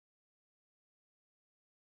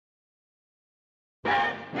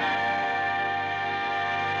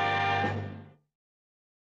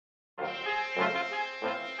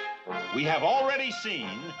We have already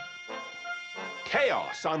seen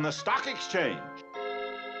chaos on the stock exchange,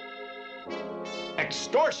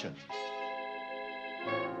 extortion.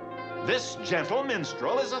 This gentle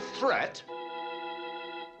minstrel is a threat.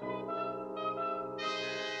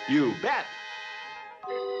 You bet.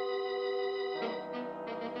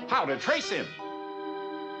 How to trace him?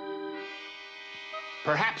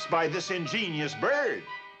 Perhaps by this ingenious bird.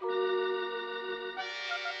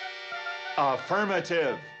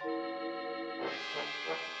 Affirmative.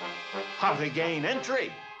 How to gain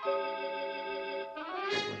entry?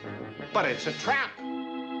 But it's a trap.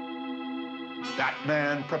 That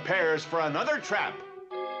man prepares for another trap.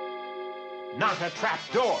 Not a trap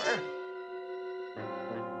door.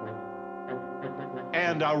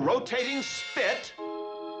 And a rotating spit.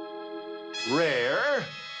 Rare,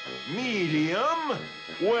 medium,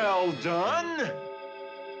 well done.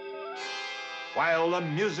 While the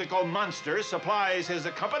musical monster supplies his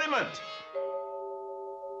accompaniment.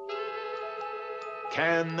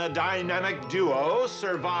 Can the dynamic duo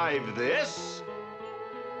survive this?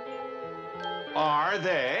 Are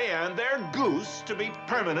they and their goose to be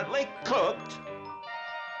permanently cooked?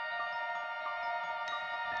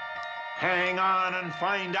 Hang on and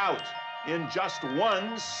find out in just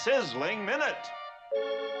one sizzling minute.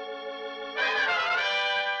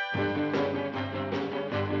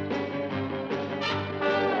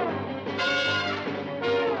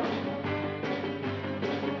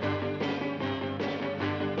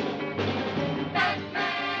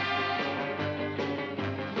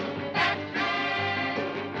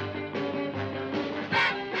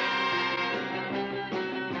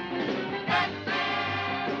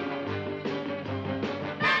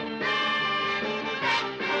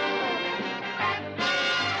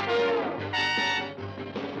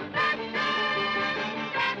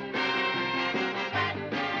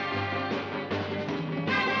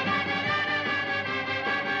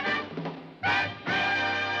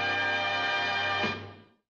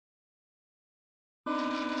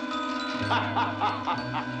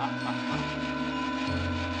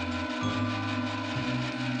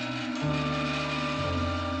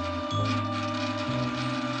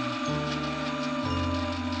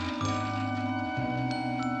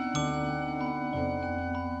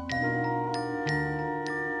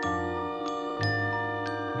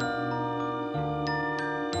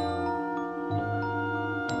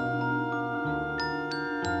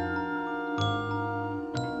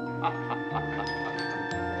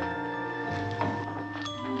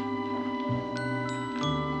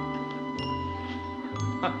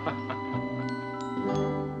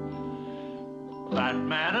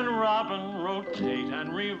 Batman and Robin rotate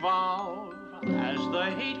and revolve. As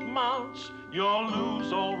the heat mounts, you'll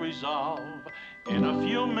lose all resolve. In a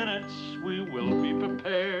few minutes, we will be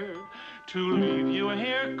prepared to leave you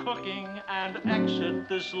here cooking and exit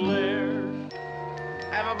this lair.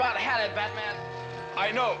 I've about had it, Batman.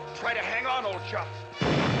 I know. Try to hang on, old chap.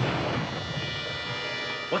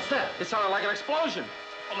 What's that? It sounded like an explosion.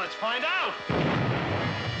 Well, let's find out.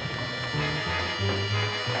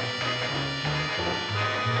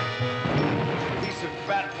 These are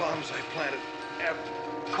bat bombs I planted have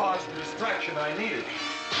caused the distraction I needed.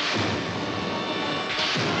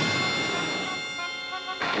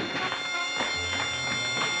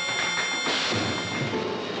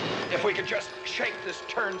 If we could just shake this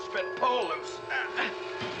turn-spit pole loose.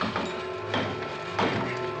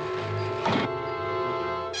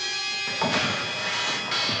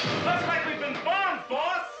 Looks like we've been bombed,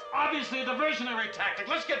 boss. Obviously a diversionary tactic.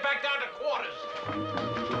 Let's get back down to quarters.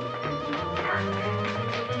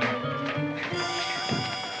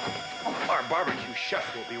 Our barbecue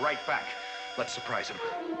chef will be right back. Let's surprise him.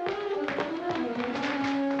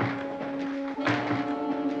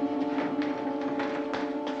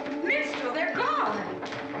 Minstrel, they're gone.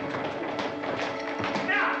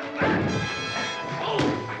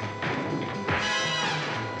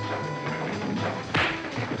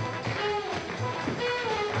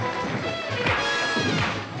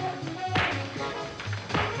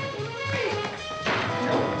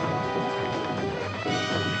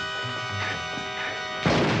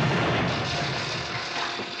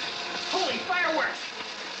 Holy fireworks!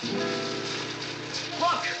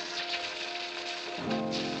 Look!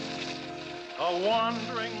 A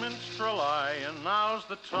wandering minstrel I, and now's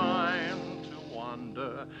the time to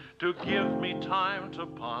wander, to give me time to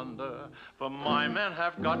ponder, for my men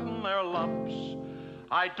have gotten their lumps.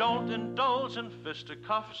 I don't indulge in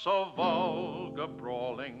fisticuffs or vulgar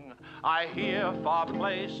brawling. I hear far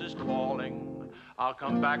places calling. I'll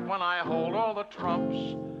come back when I hold all the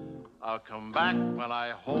trumps. I'll come back when I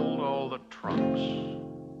hold all the trumps.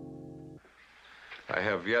 I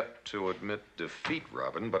have yet to admit defeat,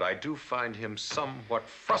 Robin, but I do find him somewhat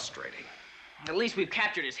frustrating. At least we've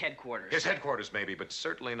captured his headquarters. His headquarters, maybe, but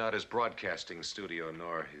certainly not his broadcasting studio,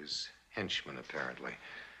 nor his henchmen, apparently.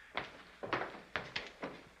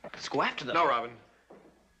 Let's go after them. No, Robin.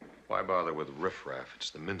 Why bother with riffraff?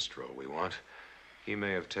 It's the minstrel we want. He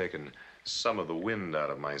may have taken some of the wind out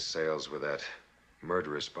of my sails with that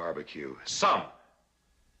murderous barbecue. Some!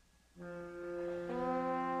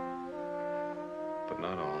 But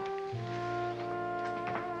not all.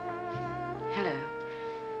 Hello.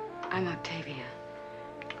 I'm Octavia.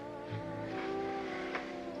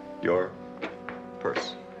 Your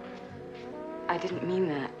purse? I didn't mean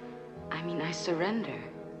that. I mean, I surrender.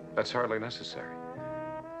 That's hardly necessary.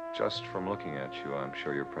 Just from looking at you, I'm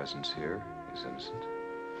sure your presence here is innocent.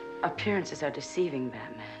 Appearances are deceiving,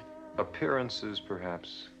 Batman. Appearances,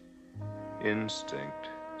 perhaps. Instinct,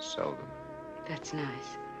 seldom. That's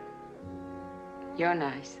nice. You're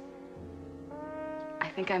nice. I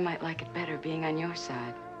think I might like it better being on your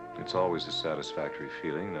side. It's always a satisfactory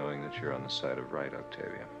feeling knowing that you're on the side of right,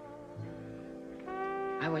 Octavia.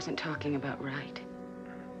 I wasn't talking about right.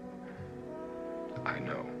 I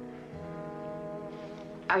know.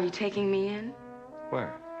 Are you taking me in?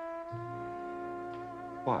 Where?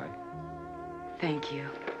 Why? Thank you,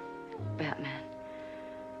 Batman.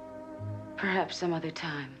 Perhaps some other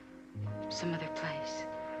time, some other place.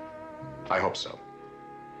 I hope so.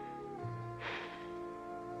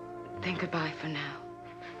 Then goodbye for now.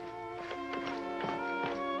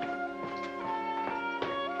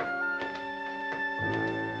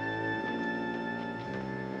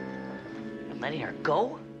 Letting her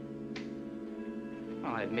go?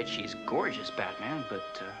 Well, I admit she's gorgeous, Batman,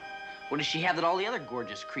 but what does she have that all the other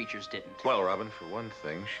gorgeous creatures didn't? Well, Robin, for one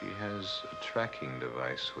thing, she has a tracking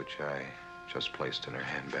device, which I just placed in her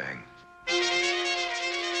handbag.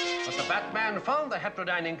 But the Batman found the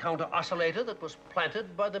heterodyne encounter oscillator that was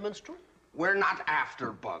planted by the minstrel. We're not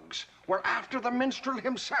after Bugs. We're after the minstrel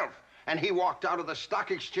himself. And he walked out of the stock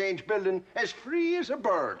exchange building as free as a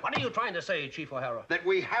bird. What are you trying to say, Chief O'Hara? That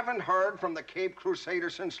we haven't heard from the Cape Crusader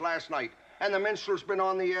since last night. And the minstrel's been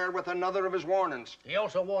on the air with another of his warnings. He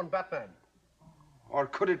also warned Batman. Or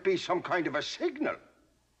could it be some kind of a signal?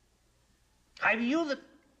 Have you the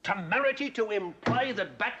temerity to imply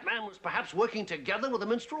that Batman was perhaps working together with the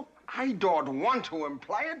minstrel? I don't want to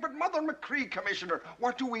imply it, but Mother McCree, Commissioner,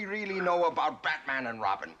 what do we really know about Batman and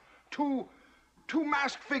Robin? Two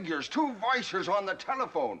masked figures, two voices on the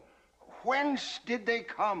telephone. Whence did they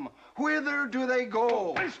come? Whither do they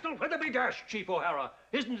go? Pistol, whither be dashed, Chief O'Hara.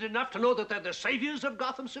 Isn't it enough to know that they're the saviors of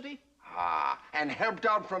Gotham City? Ah, and helped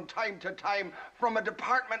out from time to time from a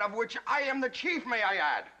department of which I am the chief, may I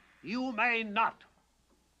add? You may not.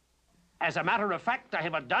 As a matter of fact, I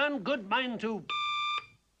have a darn good mind to...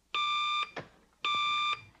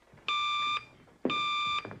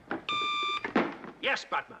 Yes,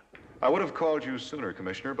 Batman. I would have called you sooner,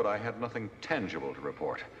 Commissioner, but I had nothing tangible to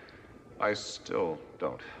report. I still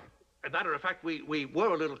don't. As a matter of fact, we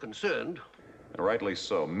were a little concerned. Rightly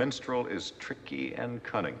so. Minstrel is tricky and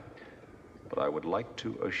cunning. But I would like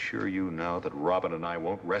to assure you now that Robin and I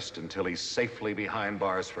won't rest until he's safely behind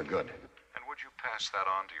bars for good. And would you pass that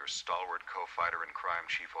on to your stalwart co-fighter in crime,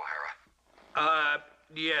 Chief O'Hara?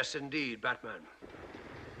 Yes, indeed, Batman.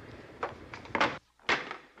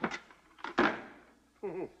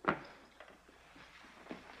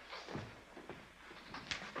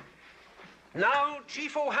 Now,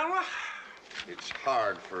 Chief O'Hara? It's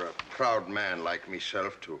hard for a proud man like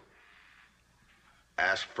myself to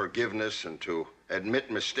ask forgiveness and to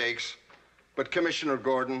admit mistakes. But, Commissioner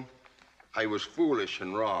Gordon, I was foolish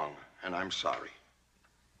and wrong, and I'm sorry.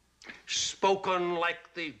 Spoken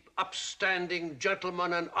like the upstanding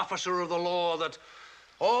gentleman and officer of the law that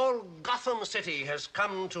all Gotham City has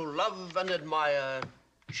come to love and admire,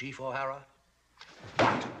 Chief O'Hara.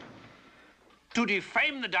 What? To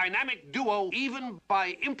defame the dynamic duo, even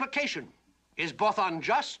by implication, is both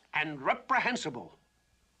unjust and reprehensible.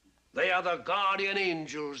 They are the guardian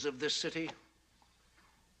angels of this city.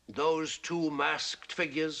 Those two masked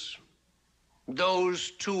figures,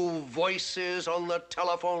 those two voices on the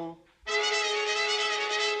telephone.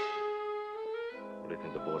 What do you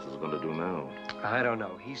think the boss is going to do now? I don't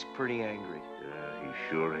know. He's pretty angry. Yeah, he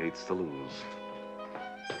sure hates to lose.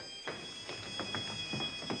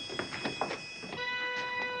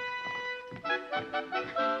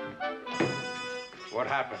 What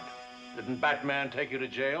happened? Didn't Batman take you to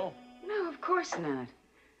jail? No, of course not.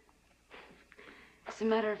 As a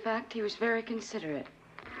matter of fact, he was very considerate.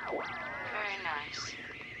 Very nice.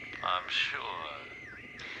 I'm sure.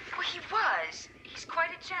 Well, he was. He's quite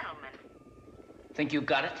a gentleman. Think you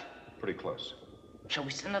got it? Pretty close. Shall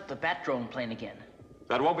we send up the bat drone plane again?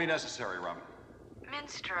 That won't be necessary, Robin.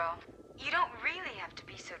 Minstrel, you don't really have to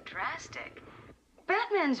be so drastic.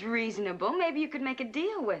 Batman's reasonable. Maybe you could make a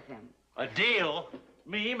deal with him. A deal?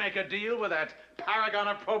 Me make a deal with that paragon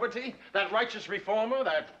of probity? That righteous reformer?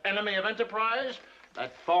 That enemy of enterprise?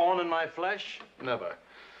 That thorn in my flesh? Never.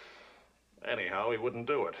 Anyhow, he wouldn't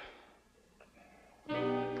do it.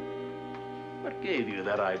 What gave you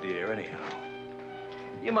that idea, anyhow?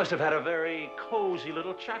 You must have had a very cozy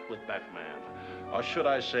little chat with Batman. Or should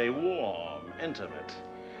I say warm, intimate.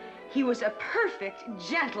 He was a perfect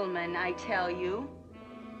gentleman, I tell you.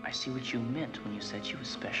 I see what you meant when you said she was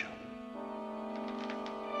special.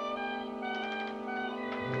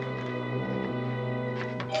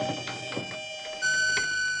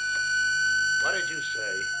 What did you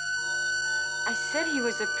say? I said he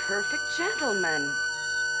was a perfect gentleman.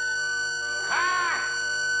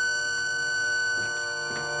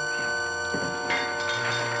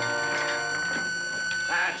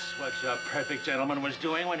 That's what your perfect gentleman was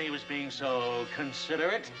doing when he was being so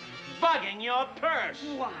considerate. Bugging your purse.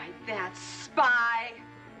 Why, that spy.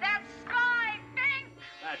 That spy, Bing!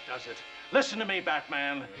 That does it. Listen to me,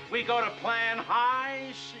 Batman. We go to Plan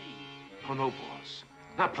High C. Oh, no, boss.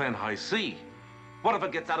 Not Plan High C. What if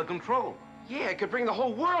it gets out of control? Yeah, it could bring the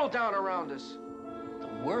whole world down around us. The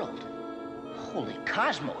world? Holy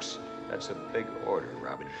cosmos. That's a big order,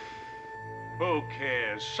 Robin. Who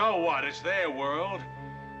cares? So what? It's their world.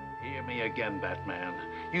 Hear me again, Batman.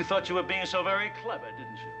 You thought you were being so very clever,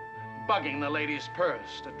 didn't you? Bugging the lady's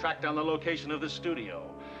purse to track down the location of the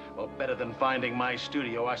studio. Well, better than finding my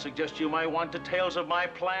studio, I suggest you might want details of my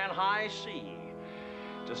Plan High C.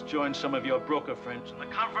 Just join some of your broker friends in the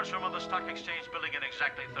conference room of the Stock Exchange building in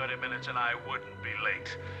exactly 30 minutes, and I wouldn't be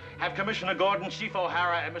late. Have Commissioner Gordon, Chief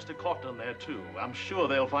O'Hara, and Mr. Cortland there, too. I'm sure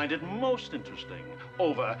they'll find it most interesting.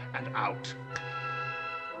 Over and out.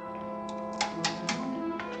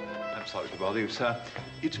 I'm sorry to bother you, sir.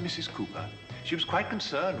 It's Mrs. Cooper. She was quite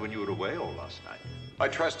concerned when you were away all last night. I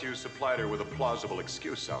trust you supplied her with a plausible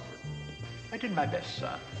excuse, Alfred. I did my best,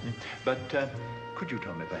 sir. But could you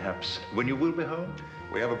tell me, perhaps, when you will be home?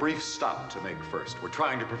 We have a brief stop to make first. We're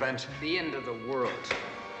trying to prevent the end of the world.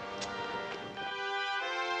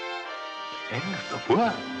 End of the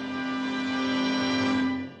world?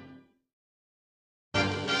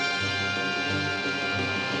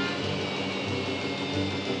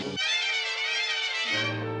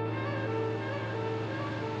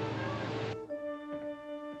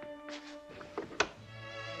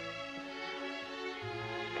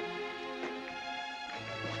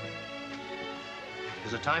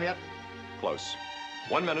 Is it time yet? Close.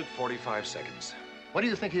 1 minute, 45 seconds. What do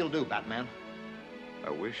you think he'll do, Batman? I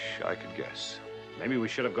wish I could guess. Maybe we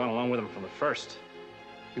should have gone along with him from the first.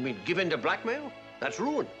 You mean give in to blackmail? That's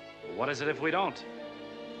ruin. Well, what is it if we don't?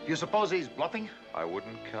 Do you suppose he's bluffing? I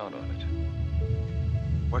wouldn't count on it.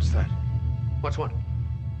 What's that? What's what?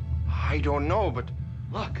 I don't know, but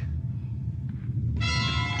look.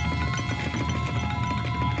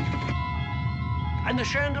 And the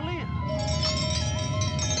chandelier.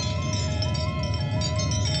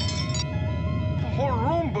 The whole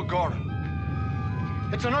room, begorra.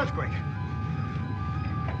 It's an earthquake.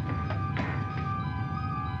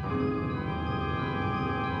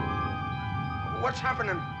 What's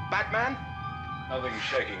happening, Batman? Nothing's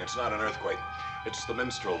shaking. It's not an earthquake. It's the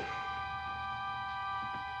minstrel.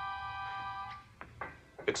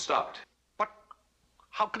 It stopped. But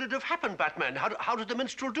how could it have happened, Batman? How did the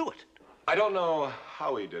minstrel do it? I don't know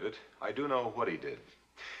how he did it. I do know what he did.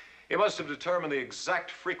 He must have determined the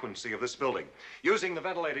exact frequency of this building. Using the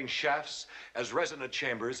ventilating shafts as resonant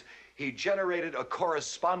chambers, he generated a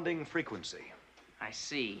corresponding frequency. I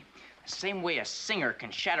see. The same way a singer can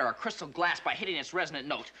shatter a crystal glass by hitting its resonant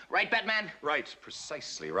note. Right, Batman? Right,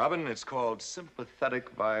 precisely, Robin. It's called sympathetic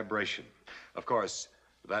vibration. Of course,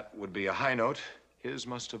 that would be a high note. His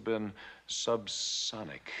must have been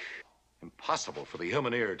subsonic. Impossible for the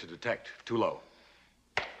human ear to detect. Too low.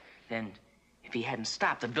 Then, if he hadn't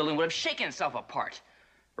stopped, the building would have shaken itself apart.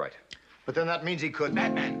 Right. But then that means he could...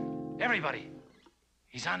 Batman! Everybody!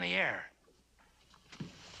 He's on the air.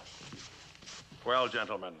 Well,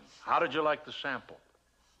 gentlemen, how did you like the sample?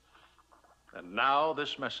 And now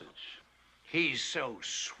this message. He's so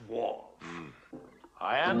suave.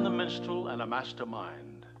 I am the minstrel and a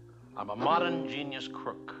mastermind. I'm a modern genius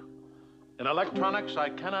crook. In electronics, I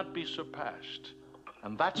cannot be surpassed.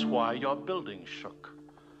 And that's why your building shook.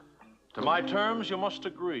 To my terms, you must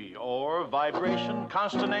agree, or vibration,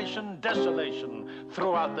 consternation, desolation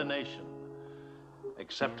throughout the nation.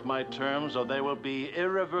 Accept my terms, or there will be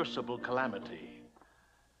irreversible calamity.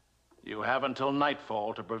 You have until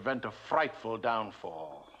nightfall to prevent a frightful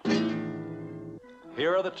downfall.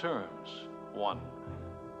 Here are the terms. 1,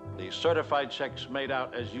 the certified checks made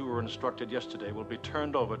out as you were instructed yesterday will be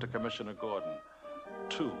turned over to Commissioner Gordon.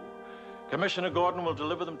 2, Commissioner Gordon will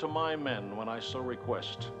deliver them to my men when I so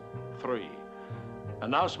request. 3,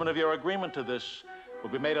 announcement of your agreement to this will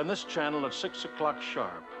be made on this channel at 6 o'clock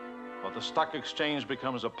sharp, or the stock exchange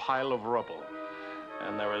becomes a pile of rubble,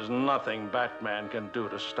 and there is nothing Batman can do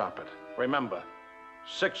to stop it. Remember,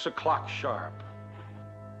 6 o'clock sharp.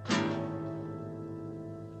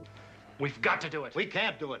 We've got to do it. We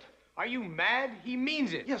can't do it. Are you mad? He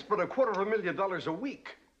means it. Yes, but $250,000 a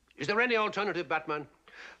week. Is there any alternative, Batman?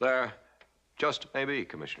 There just may be,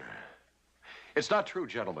 Commissioner. It's not true,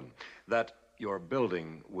 gentlemen, that your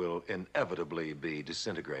building will inevitably be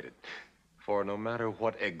disintegrated. For no matter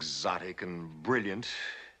what exotic and brilliant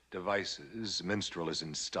devices Minstrel has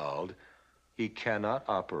installed, he cannot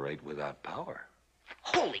operate without power.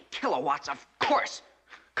 Holy kilowatts, of course.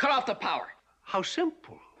 Cut off the power. How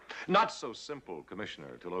simple. Not so simple,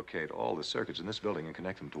 Commissioner, to locate all the circuits in this building and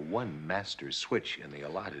connect them to one master switch in the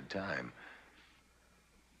allotted time.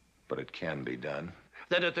 But it can be done.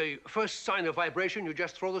 Then at the first sign of vibration, you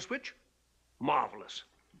just throw the switch? Marvelous.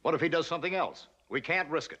 What if he does something else? We can't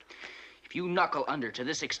risk it. If you knuckle under to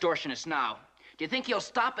this extortionist now, do you think he'll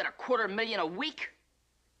stop at $250,000 a week?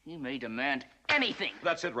 He may demand anything.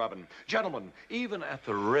 That's it, Robin. Gentlemen, even at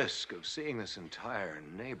the risk of seeing this entire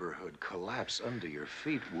neighborhood collapse under your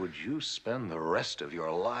feet, would you spend the rest of your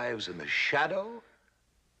lives in the shadow?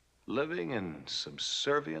 Living in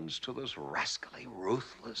subservience to this rascally,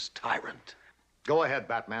 ruthless tyrant? Go ahead,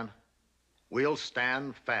 Batman. We'll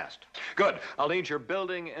stand fast. Good. I'll need your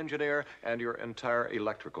building engineer and your entire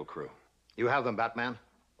electrical crew. You have them, Batman.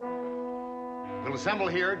 We'll assemble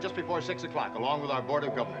here just before 6 o'clock, along with our Board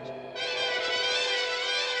of Governors.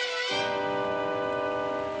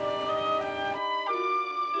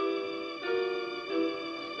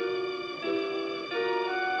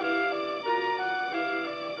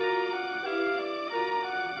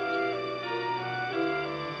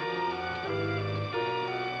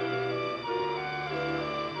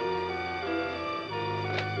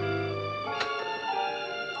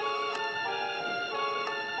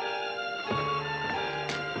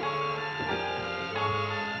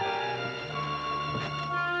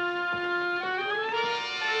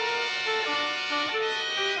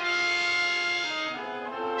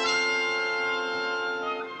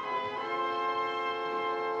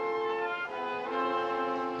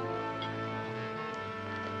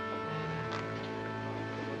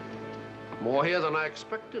 More here than I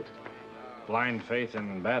expected. Blind faith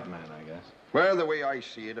in Batman, I guess. Well, the way I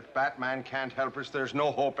see it, if Batman can't help us, there's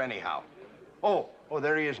no hope anyhow. Oh,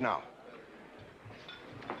 there he is now.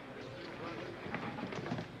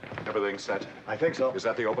 Everything set? I think so. Is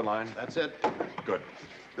that the open line? That's it. Good.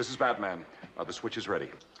 This is Batman. The switch is ready.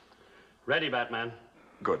 Ready, Batman.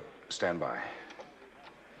 Good. Stand by.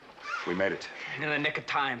 We made it. In the nick of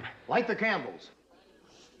time. Light the candles.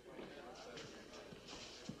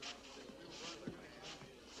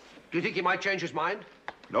 Do you think he might change his mind?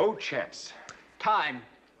 No chance. Time.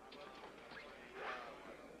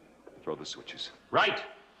 Throw the switches. Right.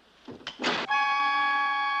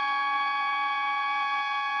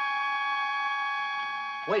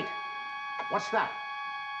 Wait. What's that?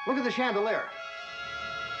 Look at the chandelier.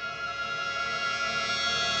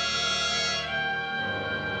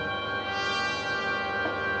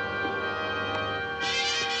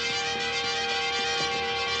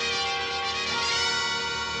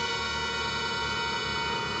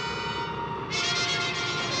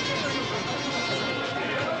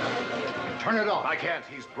 Turn it off. I can't.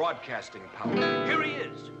 He's broadcasting power. Here he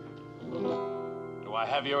is. Do I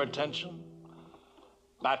have your attention?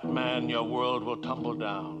 Batman, your world will tumble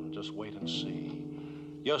down. Just wait and see.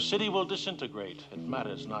 Your city will disintegrate. It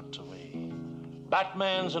matters not to me.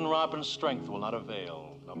 Batman's and Robin's strength will not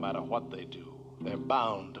avail, no matter what they do. They're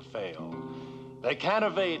bound to fail. They can't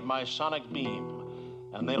evade my sonic beam,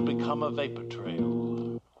 and they'll become a vapor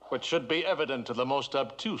trail, which should be evident to the most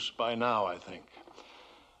obtuse by now, I think.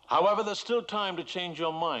 However, there's still time to change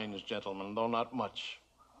your minds, gentlemen, though not much.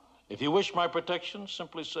 If you wish my protection,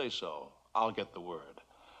 simply say so. I'll get the word.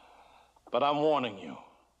 But I'm warning you,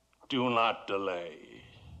 do not delay.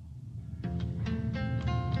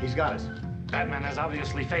 He's got us. Batman has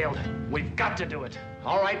obviously failed. We've got to do it.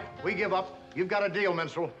 All right, we give up. You've got a deal,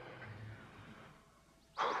 Minstrel.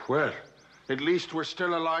 Well, at least we're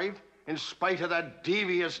still alive, in spite of that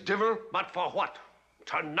devious devil. But for what?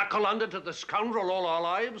 To knuckle under to the scoundrel all our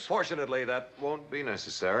lives? Fortunately, that won't be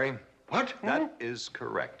necessary. What? That is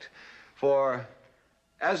correct. For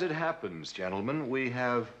As it happens, gentlemen, we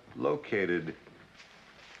have located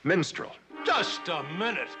Minstrel. Just a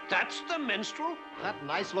minute. That's the minstrel? That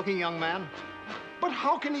nice-looking young man? But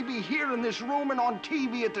how can he be here in this room and on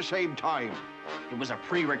TV at the same time? It was a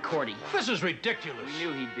pre-recording. This is ridiculous. We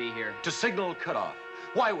knew he'd be here. To signal cutoff.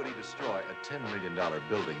 Why would he destroy a $10 million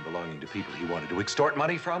building belonging to people he wanted to extort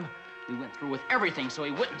money from? We went through with everything so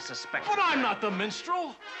he wouldn't suspect. But I'm not the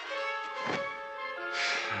minstrel.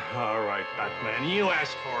 All right, Batman, you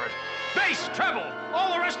asked for it. Bass, treble,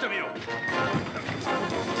 all the rest of you.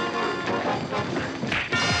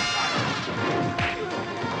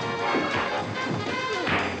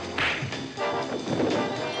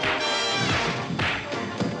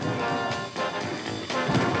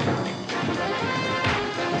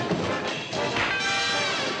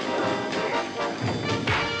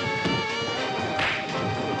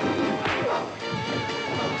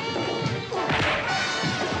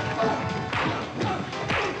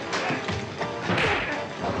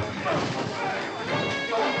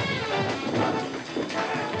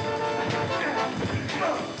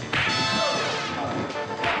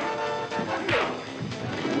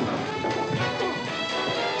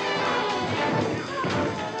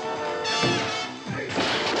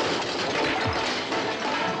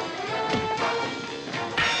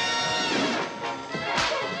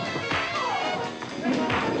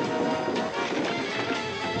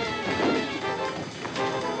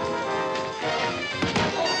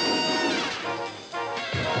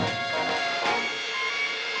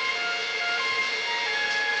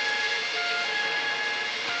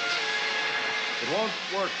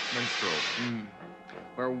 Minstrel.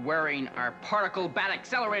 We're wearing our particle bat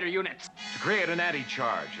accelerator units. To create an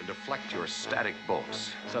anti-charge and deflect your static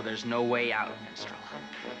bolts. So there's no way out, Minstrel.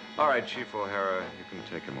 All right, Chief O'Hara, you can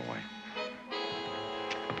take him away.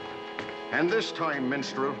 And this time,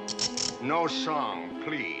 Minstrel, no song,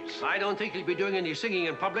 please. I don't think he'll be doing any singing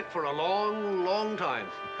in public for a long, long time.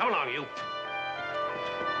 Come along, you.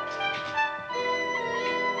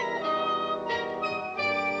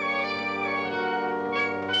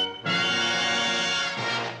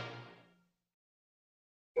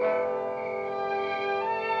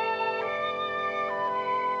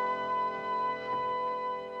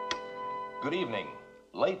 Good evening.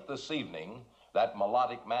 Late this evening, that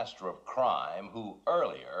melodic master of crime who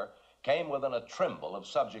earlier came within a trimble of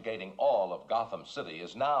subjugating all of Gotham City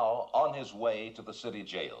is now on his way to the city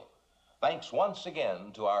jail. Thanks once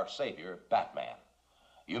again to our savior, Batman.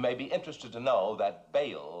 You may be interested to know that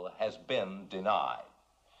bail has been denied.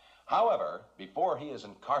 However, before he is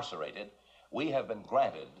incarcerated, we have been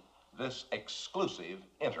granted this exclusive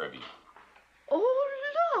interview. Oh,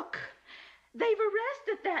 look! They've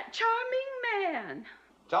arrested that charming man.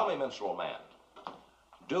 Tell me, Minstrel Man,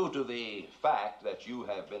 due to the fact that you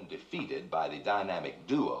have been defeated by the dynamic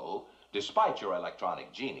duo, despite your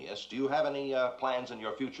electronic genius, do you have any plans in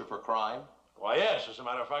your future for crime? Why, yes, as a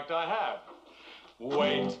matter of fact, I have.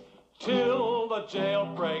 Wait till the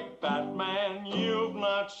jailbreak, Batman. You've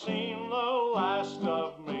not seen the last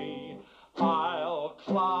of me. I'll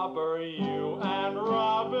clobber you and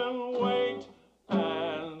Robin. Wait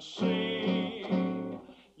and see.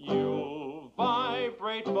 You'll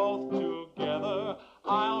vibrate both together.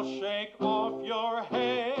 I'll shake off your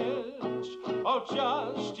heads. Oh,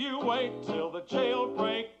 just you wait till the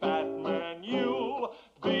jailbreak, Batman. You'll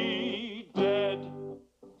be dead.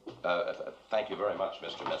 Thank you very much,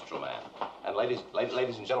 Mr. Minstrel Man. And ladies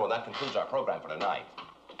and gentlemen, that concludes our program for tonight.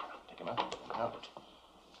 Take him out.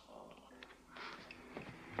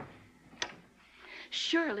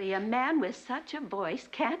 Surely a man with such a voice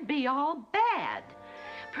can't be all bad.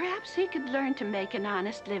 Perhaps he could learn to make an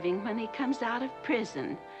honest living when he comes out of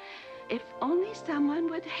prison. If only someone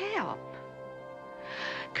would help.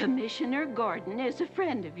 Commissioner Gordon is a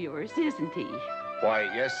friend of yours, isn't he? Why,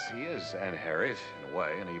 yes, he is, Aunt Harriet, in a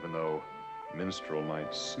way. And even though Minstrel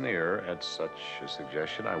might sneer at such a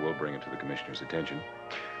suggestion, I will bring it to the commissioner's attention.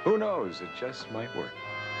 Who knows? It just might work.